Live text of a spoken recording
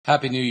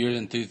Happy New Year,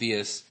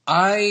 enthusiasts.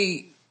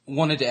 I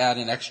wanted to add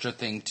an extra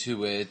thing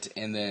to it,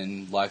 and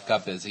then life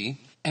got busy.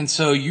 And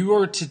so you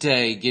are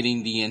today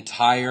getting the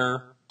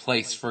entire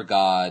Place for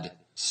God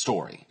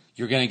story.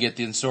 You're going to get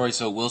the story,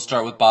 so we'll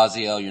start with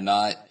Baziel. You're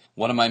not,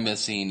 what am I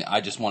missing? I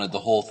just wanted the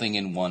whole thing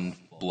in one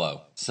blow.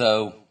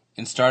 So,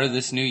 in start of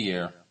this new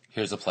year,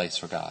 here's a Place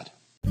for God.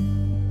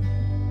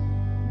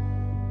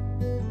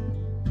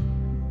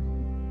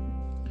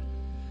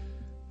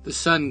 The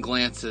sun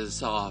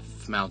glances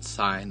off Mount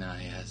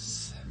Sinai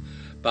as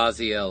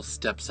Baziel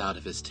steps out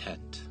of his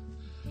tent.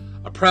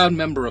 A proud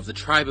member of the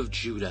tribe of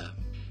Judah,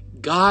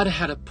 God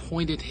had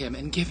appointed him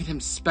and given him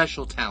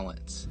special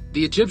talents.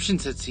 The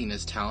Egyptians had seen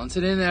his talents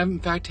and in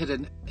fact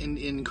had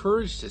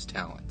encouraged his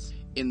talents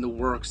in the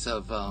works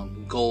of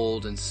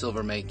gold and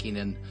silver making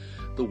and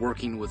the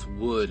working with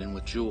wood and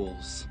with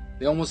jewels.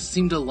 They almost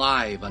seemed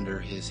alive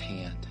under his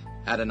hand.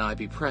 Adonai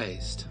be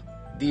praised.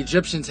 The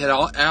Egyptians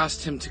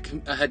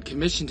had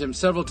commissioned him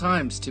several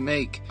times to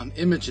make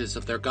images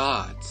of their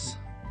gods.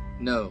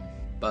 No,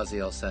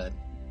 Baziel said,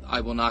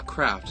 I will not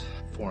craft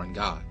foreign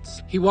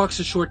gods. He walks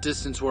a short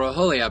distance where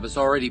Aholiab is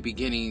already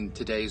beginning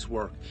today's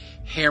work,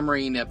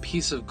 hammering a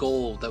piece of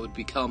gold that would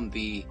become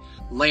the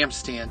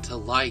lampstand to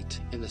light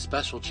in the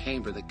special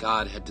chamber that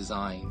God had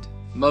designed.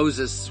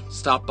 Moses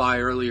stopped by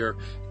earlier,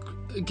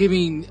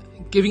 giving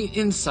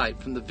insight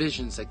from the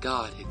visions that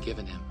God had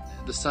given him.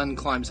 The sun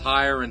climbs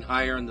higher and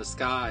higher in the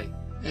sky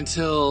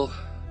until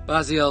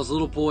Baziel's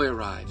little boy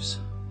arrives.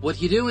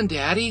 What you doing,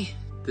 Daddy?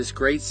 This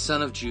great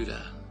son of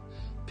Judah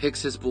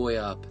picks his boy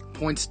up,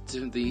 points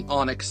to the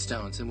onyx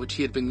stones in which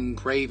he had been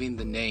engraving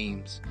the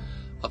names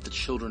of the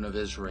children of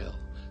Israel,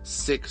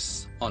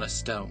 6 on a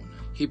stone.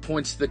 He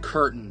points to the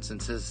curtains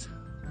and says,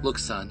 Look,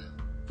 son,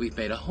 we've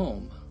made a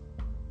home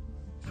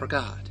for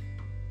God.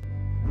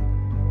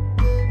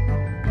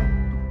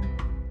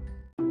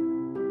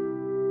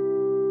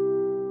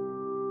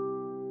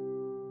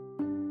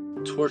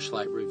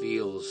 Torchlight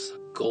reveals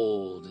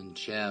gold and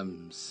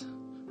gems,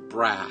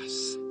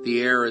 brass.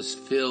 The air is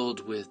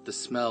filled with the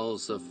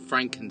smells of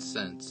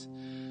frankincense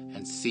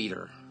and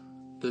cedar.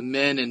 The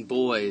men and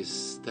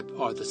boys that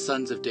are the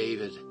sons of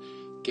David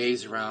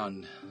gaze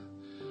around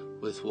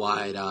with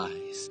wide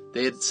eyes.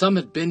 Some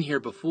had been here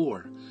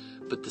before,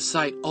 but the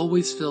sight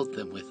always filled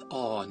them with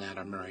awe and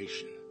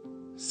admiration.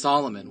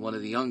 Solomon, one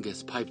of the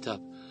youngest, piped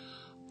up,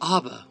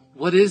 Abba,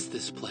 what is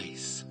this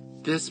place?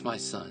 This, my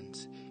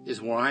sons, is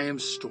where I am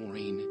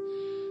storing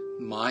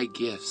my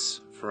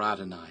gifts for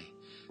Adonai,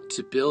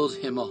 to build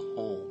him a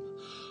home,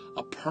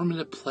 a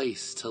permanent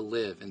place to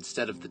live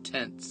instead of the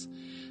tents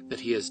that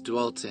he has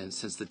dwelt in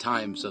since the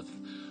times of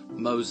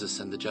Moses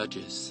and the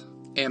judges.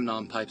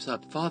 Amnon pipes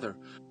up, Father,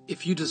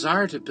 if you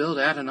desire to build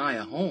Adonai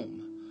a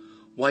home,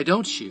 why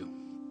don't you?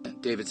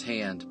 David's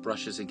hand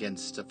brushes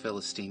against a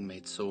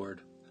Philistine-made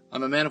sword.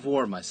 I'm a man of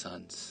war, my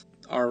sons.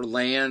 Our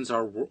lands,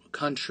 our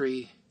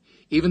country,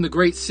 even the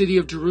great city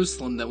of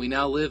Jerusalem that we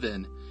now live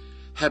in,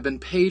 have been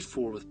paid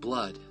for with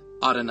blood.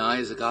 Adonai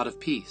is a God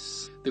of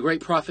peace. The great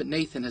prophet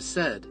Nathan has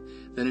said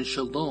that in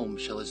Shalom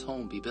shall his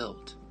home be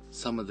built.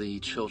 Some of the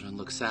children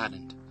look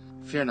saddened.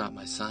 Fear not,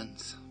 my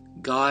sons.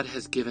 God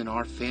has given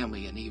our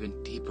family an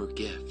even deeper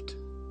gift.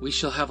 We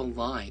shall have a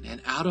line,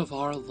 and out of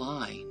our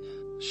line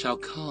shall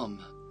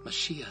come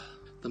Mashiach,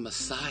 the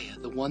Messiah,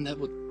 the one that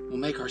will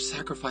make our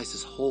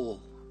sacrifices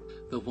whole,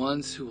 the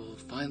ones who will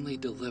finally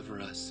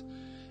deliver us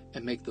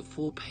and make the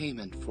full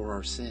payment for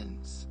our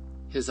sins.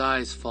 His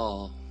eyes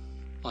fall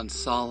on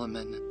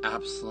Solomon,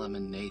 Absalom,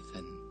 and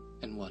Nathan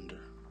in wonder.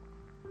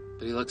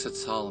 But he looks at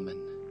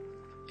Solomon,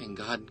 and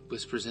God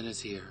whispers in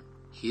his ear,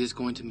 he is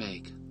going to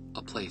make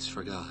a place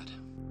for God.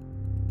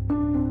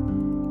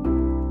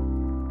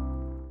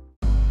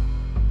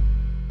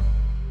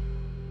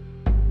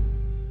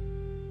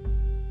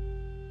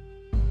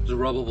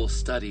 Zerubbabel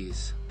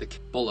studies the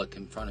bullock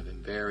in front of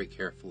him very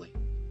carefully.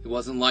 It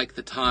wasn't like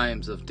the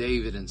times of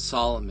David and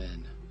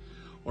Solomon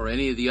or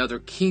any of the other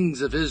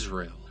kings of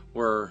Israel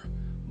where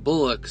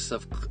bullocks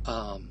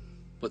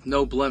with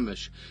no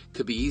blemish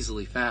could be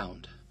easily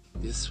found.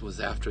 This was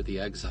after the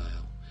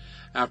exile.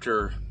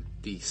 After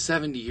the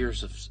 70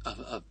 years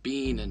of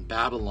being in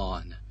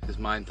Babylon, his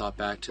mind thought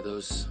back to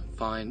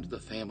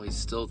the families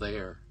still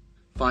there.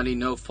 Finding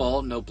no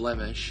fault, no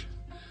blemish,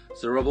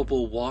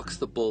 Zerubbabel walks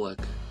the bullock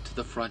to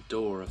the front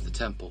door of the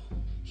temple.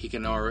 He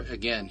can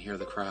again hear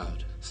the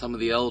crowd. Some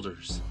of the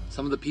elders,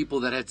 some of the people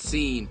that had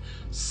seen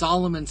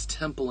Solomon's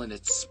temple in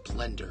its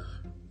splendor.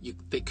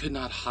 They could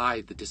not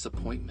hide the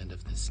disappointment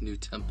of this new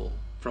temple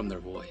from their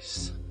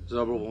voice.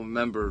 Zerubbabel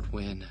remembered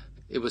when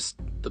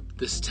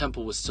this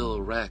temple was still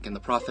a wreck, and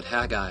the prophet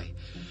Haggai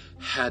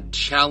had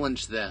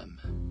challenged them,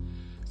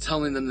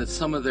 telling them that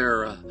some of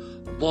their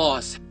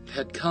loss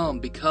had come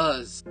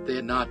because they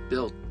had not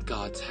built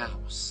God's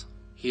house.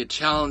 He had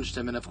challenged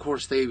them, and of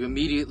course they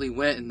immediately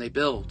went and they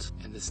built.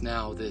 And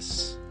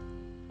this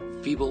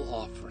feeble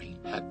offering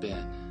had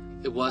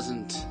been. It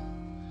wasn't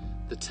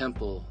the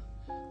temple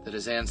that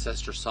his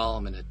ancestor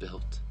Solomon had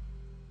built,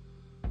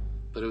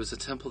 but it was a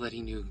temple that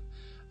he knew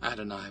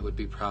Adonai would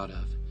be proud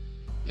of.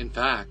 In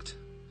fact,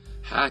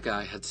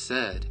 Haggai had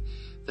said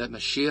that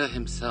Mashiach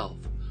himself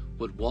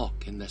would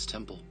walk in this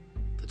temple.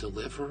 The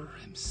deliverer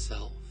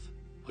himself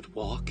would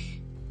walk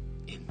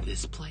in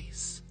this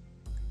place.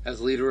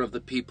 As leader of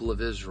the people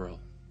of Israel,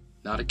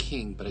 not a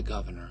king but a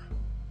governor,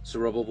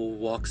 Zerubbabel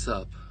walks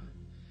up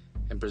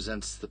and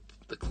presents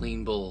the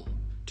clean bull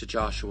to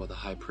Joshua the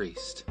high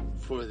priest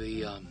for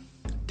the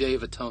Day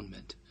of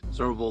Atonement.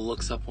 Zerubbabel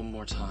looks up one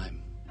more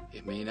time.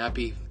 It may not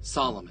be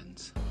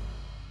Solomon's,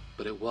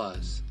 but it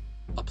was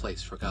a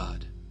place for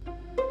God.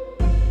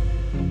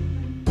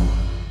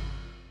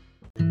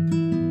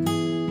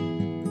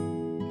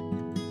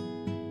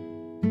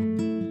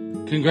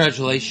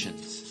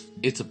 Congratulations,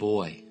 it's a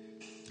boy.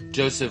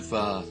 Joseph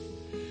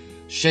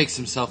shakes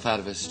himself out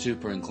of his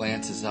stupor and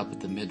glances up at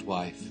the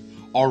midwife.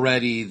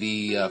 Already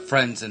the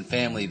friends and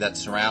family that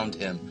surround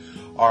him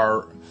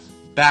are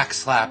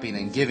backslapping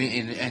and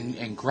giving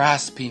and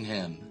grasping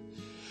him.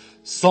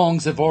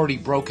 Songs have already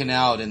broken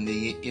out in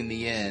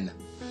the inn.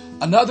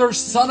 Another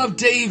son of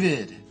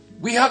David.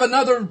 We have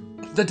another.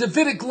 The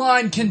Davidic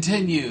line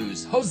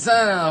continues.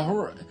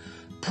 Hosanna!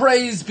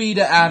 Praise be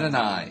to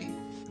Adonai.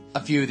 A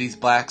few of these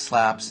black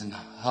slaps and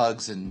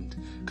hugs and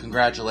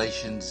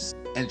congratulations,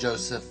 and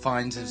Joseph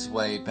finds his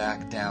way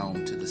back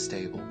down to the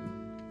stable.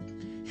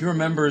 He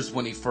remembers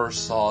when he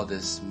first saw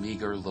this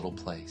meager little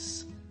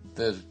place.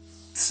 The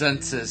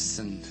census,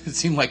 and it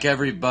seemed like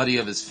everybody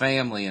of his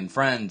family and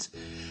friends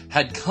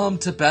had come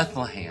to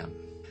Bethlehem.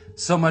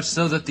 So much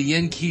so that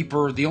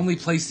the only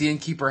place the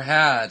innkeeper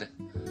had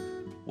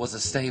was a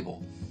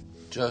stable.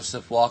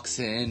 Joseph walks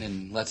in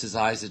and lets his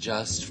eyes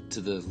adjust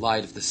to the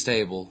light of the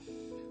stable.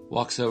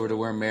 Walks over to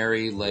where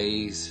Mary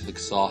lays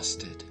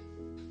exhausted,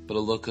 but a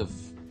look of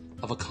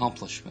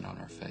accomplishment on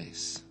her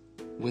face.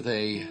 With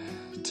a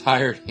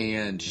tired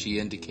hand, she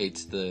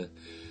indicates the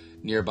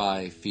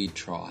nearby feed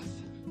trough.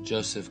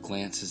 Joseph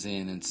glances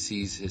in and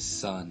sees his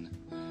son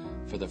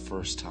for the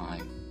first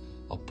time.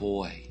 A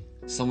boy.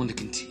 Someone to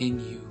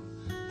continue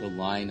the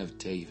line of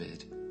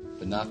David,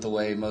 but not the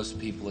way most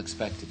people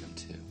expected him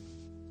to.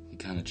 He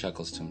kind of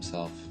chuckles to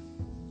himself.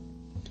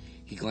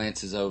 He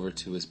glances over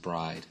to his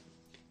bride.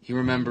 He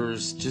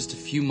remembers just a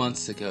few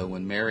months ago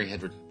when Mary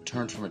had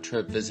returned from a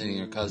trip visiting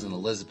her cousin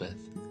Elizabeth,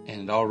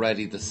 and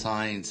already the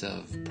signs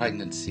of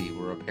pregnancy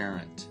were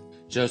apparent.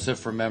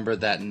 Joseph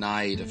remembered that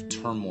night of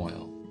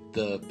turmoil,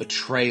 the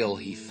betrayal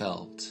he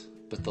felt,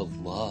 but the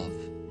love.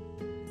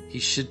 He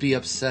should be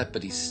upset,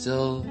 but he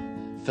still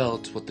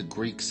felt what the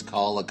Greeks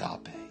call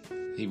agape.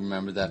 He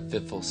remembered that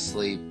fitful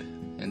sleep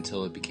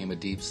until it became a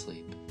deep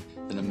sleep.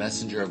 Then a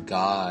messenger of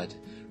God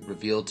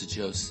revealed to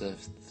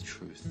Joseph the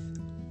truth.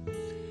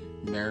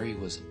 Mary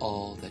was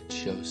all that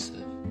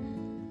Joseph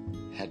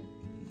had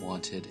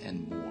wanted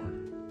and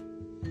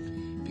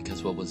more,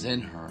 because what was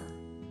in her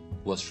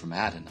was from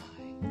Adonai.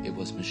 It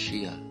was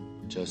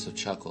Mashiach. Joseph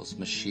chuckles.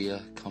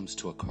 Mashiach comes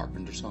to a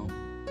carpenter's home?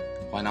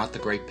 Why not the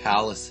great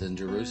palace in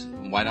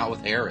Jerusalem? Why not with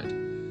Herod?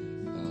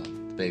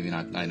 The baby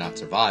might not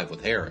survive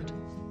with Herod.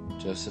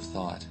 Joseph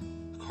thought,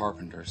 a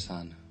carpenter's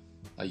son,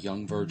 a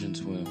young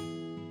virgin's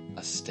womb,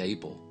 a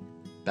stable,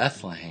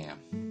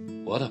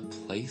 Bethlehem. What a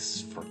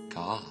place for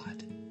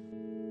God.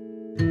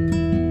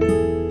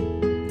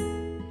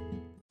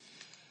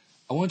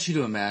 I want you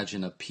to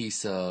imagine a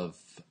piece of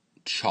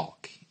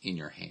chalk in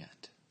your hand.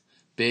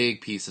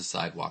 Big piece of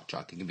sidewalk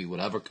chalk. It can be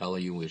whatever color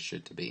you wish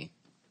it to be.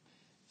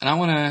 And I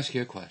want to ask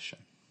you a question.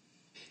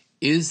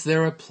 Is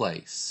there a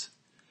place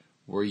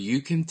where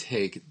you can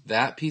take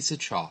that piece of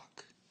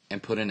chalk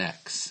and put an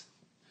X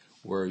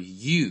where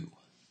you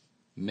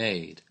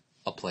made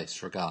a place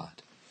for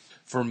God?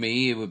 For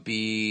me, it would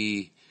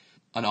be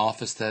an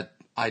office that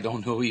I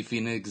don't know if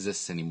even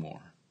exists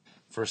anymore.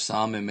 For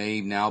some, it may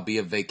now be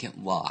a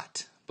vacant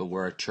lot, but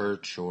where a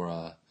church or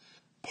a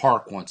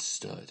park once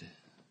stood.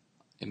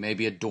 It may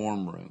be a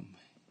dorm room.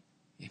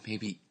 It may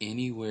be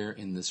anywhere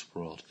in this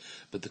world.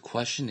 But the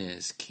question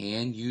is,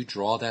 can you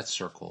draw that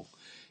circle?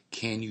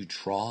 Can you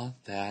draw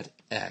that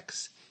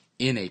X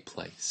in a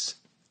place?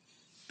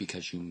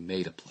 Because you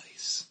made a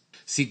place.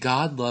 See,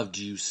 God loved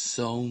you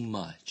so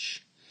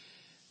much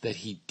that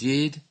He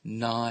did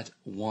not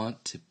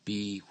want to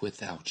be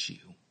without you.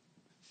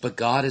 But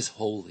God is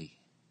holy.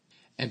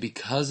 And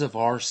because of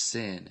our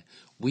sin,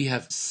 we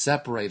have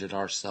separated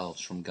ourselves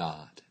from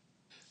God.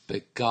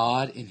 But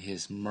God, in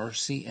His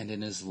mercy and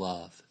in His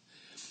love,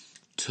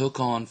 took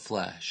on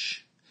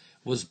flesh,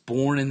 was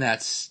born in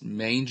that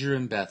manger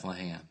in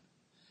Bethlehem,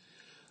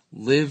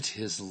 lived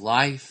His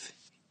life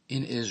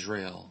in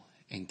Israel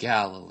and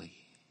Galilee,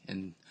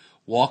 and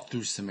walked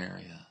through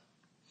Samaria,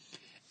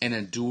 and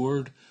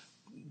endured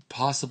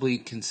possibly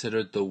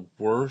considered the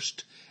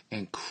worst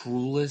and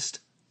cruelest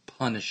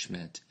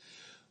punishment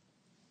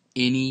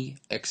any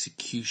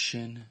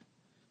execution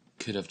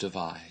could have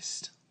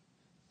devised.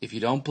 If you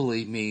don't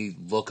believe me,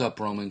 look up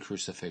Roman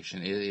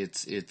crucifixion.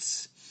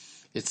 It's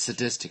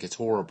sadistic. It's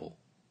horrible.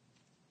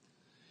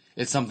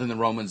 It's something the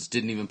Romans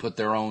didn't even put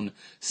their own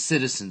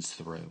citizens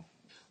through.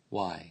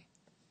 Why?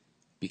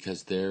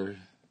 Because there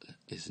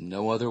is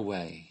no other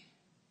way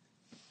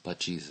but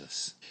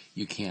Jesus.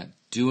 You can't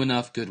do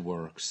enough good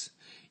works.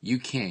 You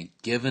can't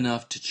give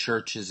enough to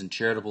churches and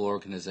charitable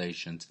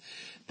organizations.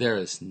 There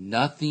is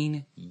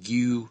nothing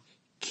you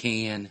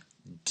can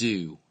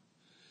do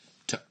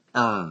to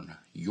earn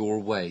your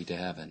way to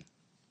heaven.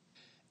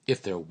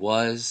 If there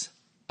was,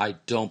 I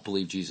don't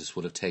believe Jesus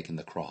would have taken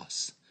the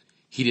cross.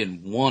 He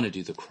didn't want to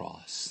do the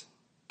cross.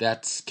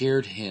 That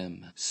scared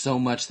him so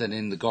much that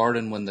in the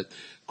garden when the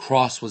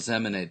cross was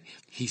imminent,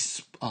 he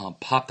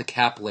popped the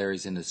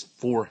capillaries in his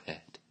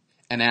forehead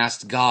and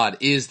asked God,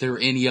 is there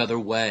any other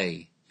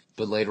way?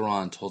 But later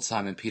on told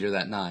Simon Peter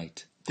that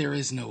night, there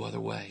is no other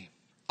way.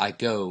 I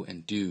go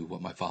and do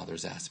what my Father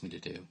has asked me to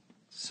do.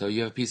 So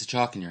you have a piece of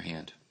chalk in your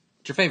hand.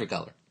 What's your favorite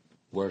color?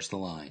 Where's the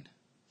line?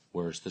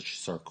 Where's the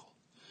circle?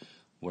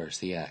 Where's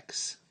the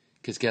X?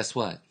 Because guess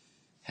what?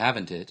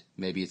 Haven't it?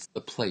 Maybe it's the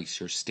place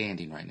you're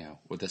standing right now,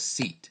 or the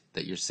seat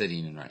that you're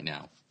sitting in right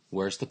now.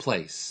 Where's the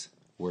place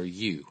where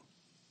you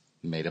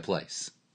made a place?